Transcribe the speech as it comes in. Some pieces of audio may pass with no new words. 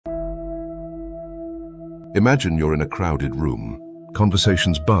Imagine you're in a crowded room.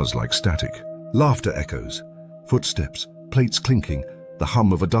 Conversations buzz like static. Laughter echoes. Footsteps, plates clinking, the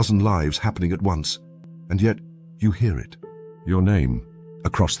hum of a dozen lives happening at once. And yet, you hear it. Your name,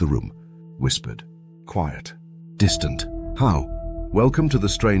 across the room, whispered. Quiet. Distant. How? Welcome to the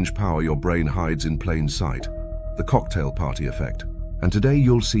strange power your brain hides in plain sight. The cocktail party effect. And today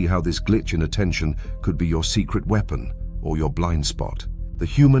you'll see how this glitch in attention could be your secret weapon or your blind spot. The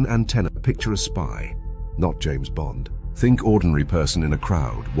human antenna. Picture a spy, not James Bond. Think ordinary person in a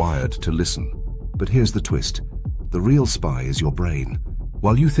crowd, wired to listen. But here's the twist. The real spy is your brain.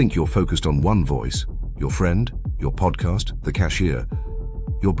 While you think you're focused on one voice, your friend, your podcast, the cashier,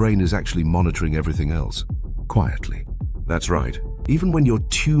 your brain is actually monitoring everything else, quietly. That's right. Even when you're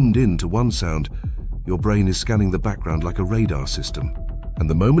tuned in to one sound, your brain is scanning the background like a radar system. And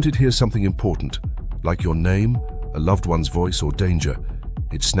the moment it hears something important, like your name, a loved one's voice, or danger,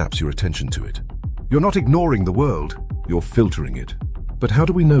 it snaps your attention to it. You're not ignoring the world, you're filtering it. But how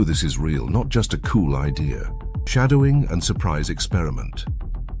do we know this is real, not just a cool idea? Shadowing and surprise experiment.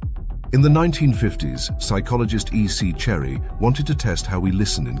 In the 1950s, psychologist E.C. Cherry wanted to test how we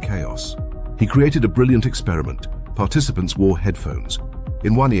listen in chaos. He created a brilliant experiment. Participants wore headphones.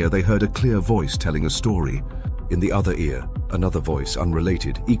 In one ear, they heard a clear voice telling a story. In the other ear, another voice,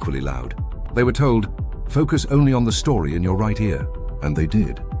 unrelated, equally loud. They were told, focus only on the story in your right ear. And they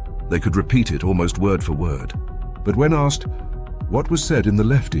did. They could repeat it almost word for word. But when asked, what was said in the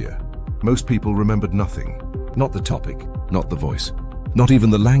left ear? Most people remembered nothing. Not the topic, not the voice, not even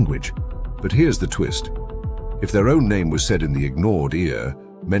the language. But here's the twist. If their own name was said in the ignored ear,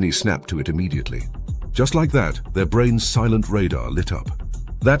 many snapped to it immediately. Just like that, their brain's silent radar lit up.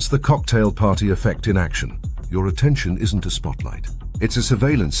 That's the cocktail party effect in action. Your attention isn't a spotlight. It's a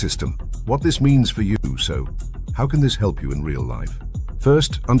surveillance system. What this means for you, so how can this help you in real life?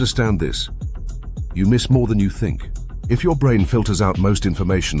 First, understand this. You miss more than you think. If your brain filters out most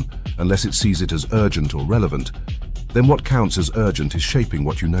information unless it sees it as urgent or relevant, then what counts as urgent is shaping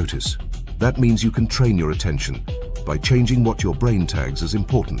what you notice. That means you can train your attention by changing what your brain tags as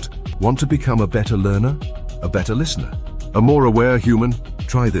important. Want to become a better learner? A better listener? A more aware human?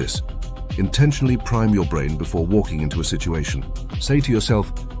 Try this. Intentionally prime your brain before walking into a situation. Say to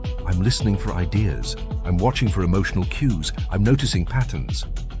yourself, I'm listening for ideas. I'm watching for emotional cues. I'm noticing patterns.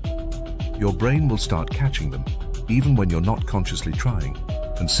 Your brain will start catching them, even when you're not consciously trying.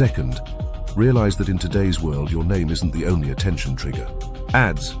 And second, realize that in today's world, your name isn't the only attention trigger.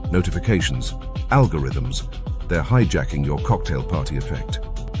 Ads, notifications, algorithms, they're hijacking your cocktail party effect.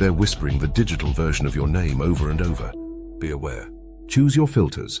 They're whispering the digital version of your name over and over. Be aware. Choose your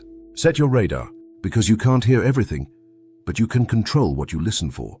filters. Set your radar, because you can't hear everything, but you can control what you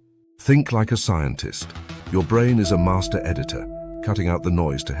listen for. Think like a scientist. Your brain is a master editor, cutting out the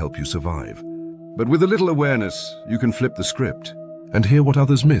noise to help you survive. But with a little awareness, you can flip the script and hear what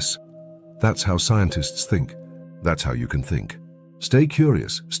others miss. That's how scientists think. That's how you can think. Stay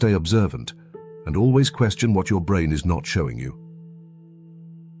curious, stay observant, and always question what your brain is not showing you.